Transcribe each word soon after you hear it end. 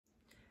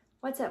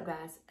What's up,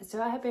 guys? So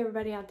I hope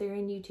everybody out there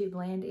in YouTube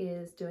land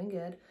is doing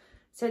good.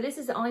 So this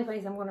is the only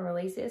place I'm going to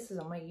release this is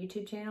on my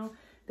YouTube channel.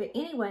 But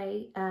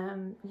anyway,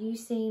 you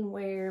seen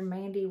where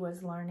Mandy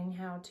was learning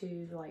how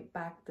to like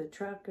back the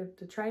truck of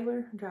the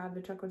trailer, drive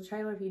the truck with the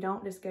trailer. If you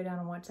don't, just go down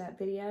and watch that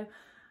video.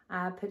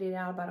 I put it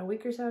out about a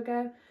week or so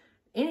ago.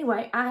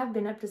 Anyway, I have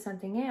been up to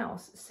something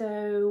else.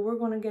 So we're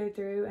going to go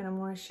through and I'm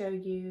going to show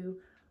you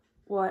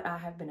what I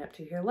have been up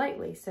to here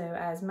lately. So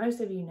as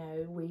most of you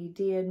know, we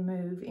did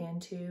move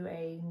into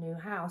a new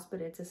house,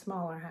 but it's a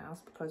smaller house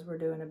because we're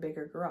doing a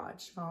bigger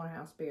garage. Smaller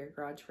house, bigger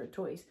garage for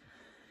toys.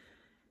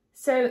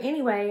 So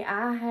anyway,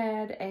 I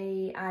had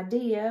a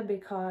idea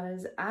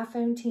because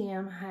iPhone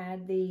Tim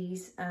had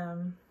these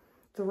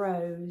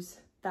throws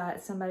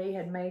that somebody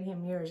had made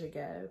him years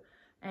ago.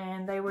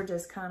 And they were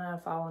just kind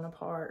of falling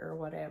apart or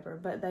whatever.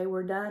 But they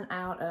were done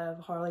out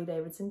of Harley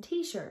Davidson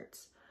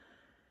t-shirts.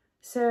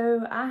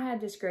 So I had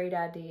this great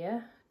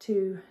idea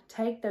to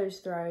take those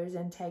throws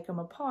and take them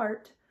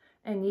apart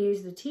and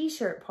use the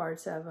t-shirt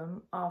parts of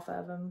them, off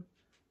of them,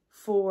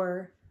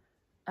 for,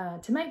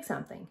 to make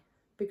something.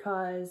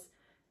 Because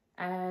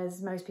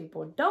as most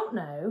people don't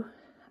know,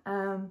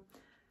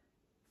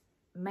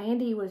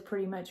 Mandy was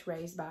pretty much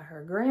raised by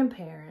her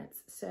grandparents.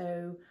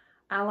 So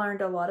I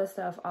learned a lot of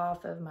stuff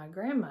off of my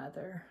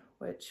grandmother,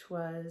 which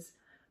was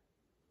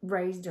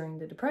raised during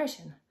the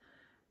Depression.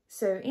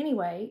 So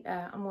anyway,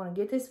 I'm going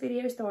to get this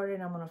video started.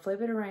 I'm going to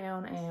flip it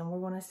around and we're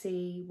going to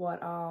see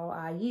what all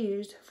I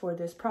used for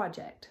this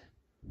project.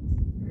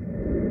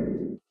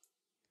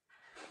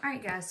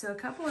 Alright guys, so a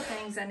couple of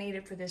things I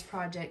needed for this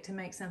project to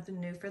make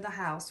something new for the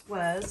house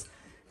was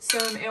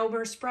some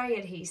Elmer spray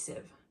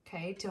adhesive,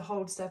 okay, to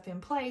hold stuff in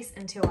place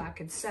until I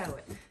could sew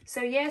it.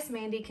 So yes,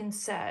 Mandy can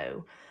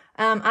sew.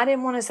 I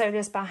didn't want to sew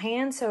this by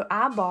hand, so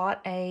I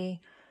bought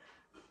a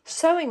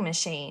sewing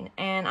machine.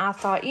 And I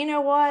thought, you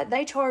know what?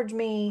 They charge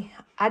me,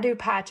 I do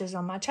patches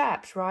on my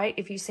chaps, right?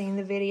 If you've seen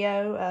the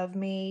video of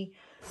me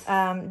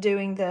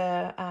doing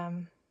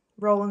the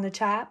rolling the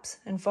chaps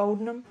and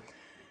folding them,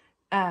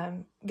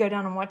 go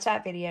down and watch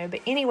that video.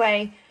 But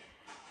anyway,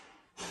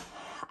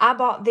 I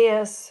bought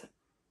this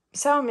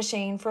sewing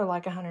machine for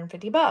like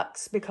 150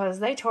 bucks because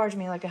they charge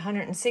me like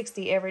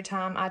 160 every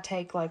time I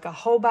take like a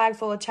whole bag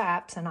full of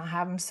chaps and I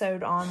have them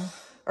sewed on,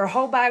 or a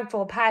whole bag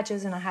full of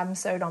patches and I have them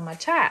sewed on my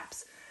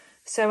chaps.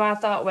 So I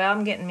thought, well,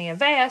 I'm getting me a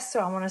vest, so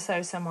I want to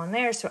sew some on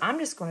there, so I'm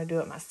just going to do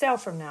it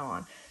myself from now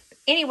on.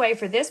 Anyway,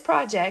 for this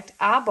project,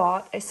 I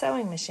bought a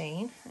sewing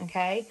machine,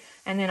 okay?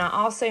 And then I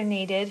also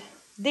needed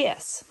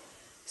this.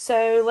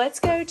 So let's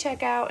go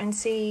check out and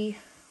see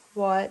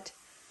what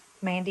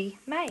Mandy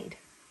made.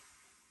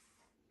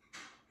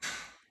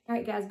 All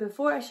right, guys,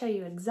 before I show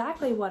you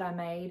exactly what I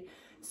made,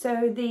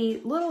 so the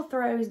little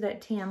throws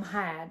that Tim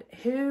had,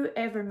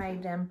 whoever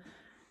made them,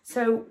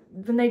 so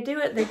when they do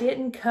it, they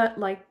didn't cut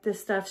like the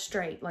stuff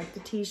straight, like the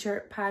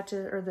t-shirt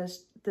patches or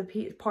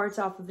the parts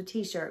off of the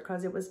t-shirt,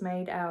 because it was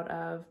made out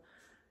of,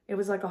 it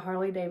was like a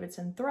Harley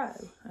Davidson throw,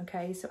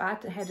 okay? So I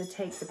had to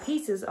take the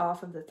pieces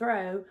off of the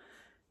throw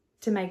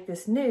to make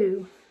this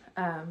new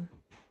thing,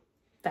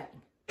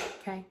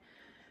 okay?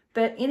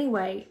 But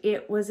anyway,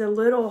 it was a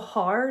little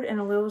hard and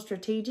a little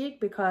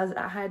strategic because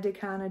I had to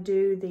kind of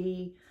do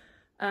the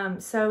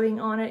sewing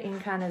on it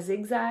in kind of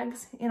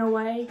zigzags in a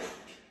way.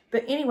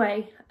 But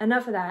anyway,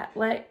 enough of that.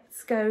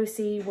 Let's go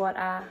see what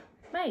I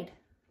made.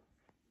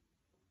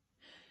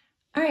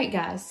 All right,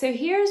 guys, so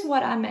here's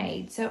what I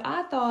made. So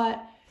I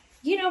thought,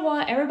 you know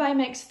what? Everybody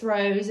makes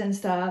throws and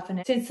stuff.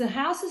 And since the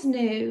house is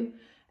new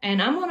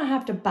and I'm going to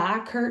have to buy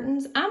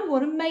curtains, I'm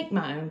going to make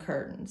my own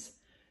curtains.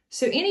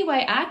 So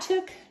anyway, I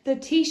took the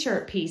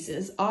t-shirt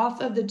pieces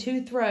off of the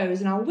two throws,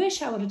 and I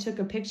wish I would have took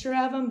a picture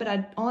of them, but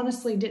I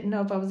honestly didn't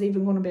know if I was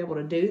even going to be able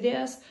to do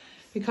this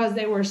because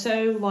they were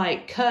so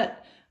like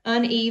cut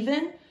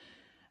uneven.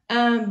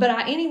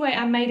 Anyway,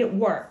 I made it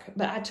work.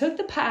 But I took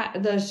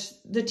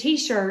the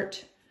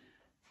t-shirt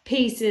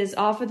pieces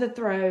off of the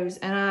throws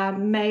and I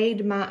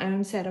made my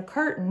own set of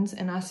curtains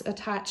and I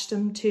attached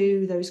them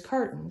to those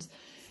curtains.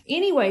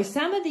 Anyway,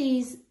 some of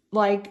these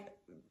like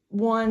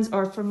ones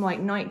are from like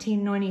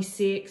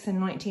 1996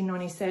 and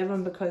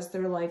 1997 because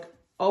they're like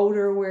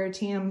older, where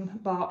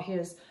Tim bought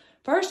his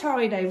first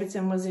Harley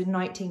Davidson was in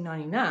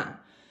 1999.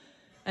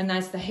 And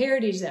that's the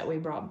heritage that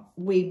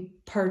we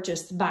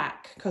purchased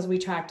back because we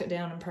tracked it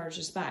down and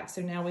purchased back.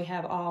 So now we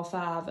have all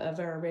 5 of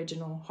our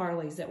original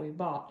Harleys that we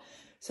bought.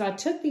 So I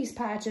took these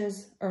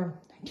patches, or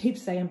I keep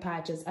saying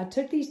patches, I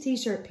took these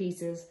t-shirt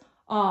pieces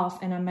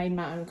off and I made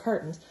my own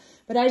curtains.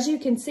 But as you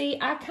can see,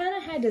 I kind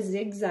of had to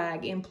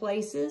zigzag in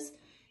places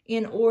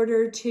in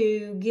order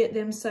to get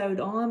them sewed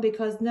on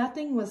because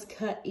nothing was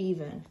cut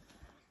even.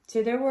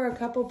 So there were a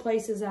couple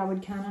places I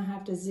would kind of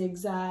have to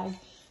zigzag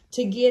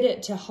to get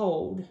it to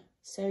hold.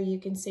 So you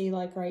can see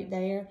like right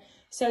there.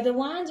 So the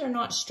lines are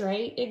not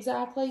straight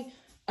exactly.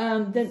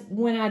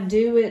 When I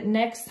do it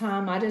next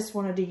time, I just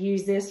wanted to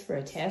use this for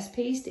a test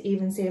piece to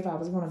even see if I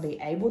was going to be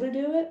able to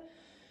do it.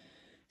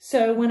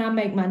 So when I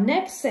make my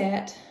next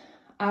set,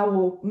 I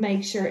will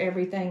make sure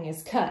everything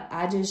is cut.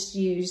 I just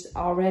used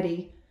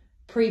already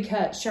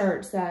pre-cut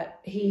shirts that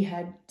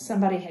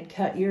somebody had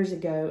cut years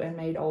ago and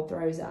made old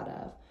throws out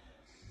of.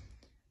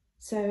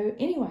 So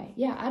anyway,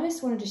 yeah, I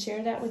just wanted to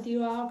share that with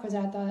you all because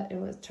I thought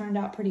it turned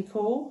out pretty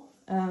cool.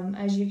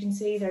 As you can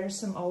see, there's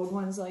some old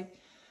ones like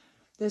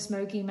the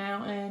Smoky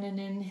Mountain, and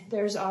then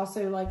there's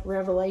also like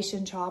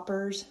Revelation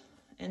choppers,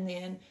 and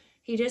then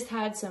he just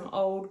had some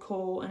old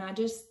cool, and I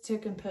just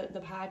took and put the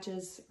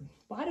patches,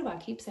 why do I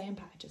keep saying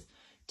patches?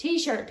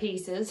 T-shirt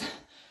pieces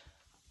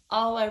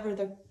all over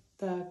the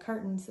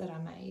curtains that I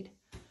made.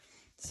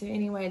 So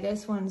anyway,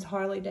 this one's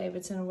Harley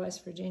Davidson of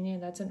West Virginia.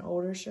 That's an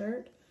older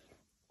shirt.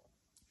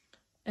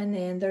 And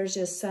then there's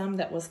just some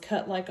that was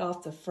cut like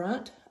off the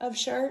front of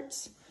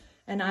shirts.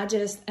 And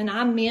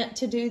I meant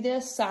to do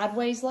this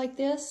sideways like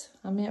this.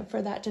 I meant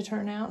for that to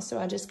turn out. So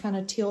I just kind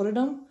of tilted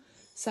them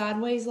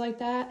sideways like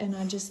that, and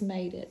I just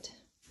made it.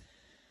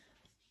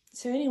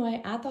 So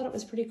anyway, I thought it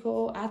was pretty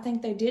cool. I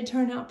think they did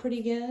turn out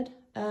pretty good.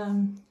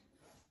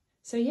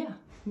 So yeah,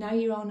 now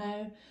you all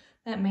know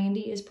that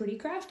Mandy is pretty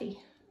crafty.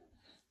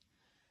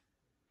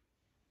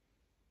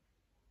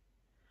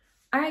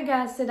 All right,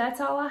 guys, so that's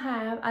all I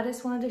have. I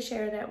just wanted to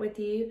share that with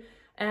you.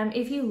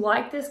 If you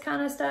like this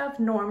kind of stuff,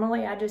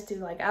 normally I just do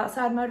like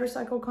outside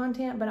motorcycle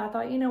content, but I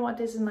thought, you know what,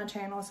 this is my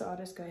channel, so I'll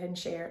just go ahead and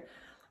share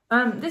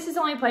it. This is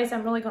the only place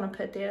I'm really going to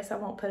put this. I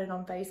won't put it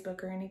on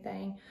Facebook or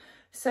anything.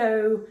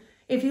 So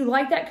if you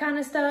like that kind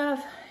of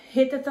stuff,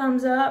 hit the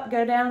thumbs up,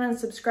 go down and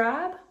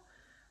subscribe,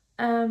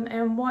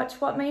 and watch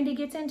what Mandy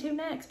gets into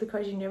next,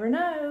 because you never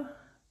know.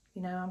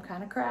 You know, I'm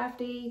kind of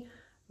crafty.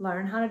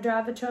 Learn how to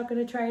drive a truck and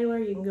a trailer.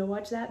 You can go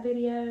watch that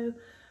video.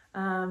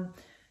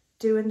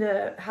 Doing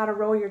how to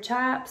roll your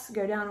chaps,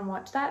 go down and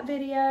watch that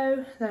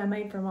video that I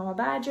made for Mama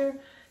Badger.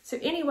 So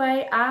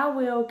anyway, I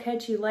will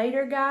catch you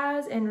later,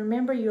 guys. And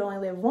remember, you only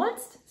live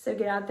once, so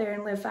get out there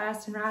and live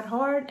fast and ride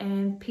hard.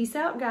 And peace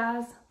out,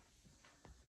 guys.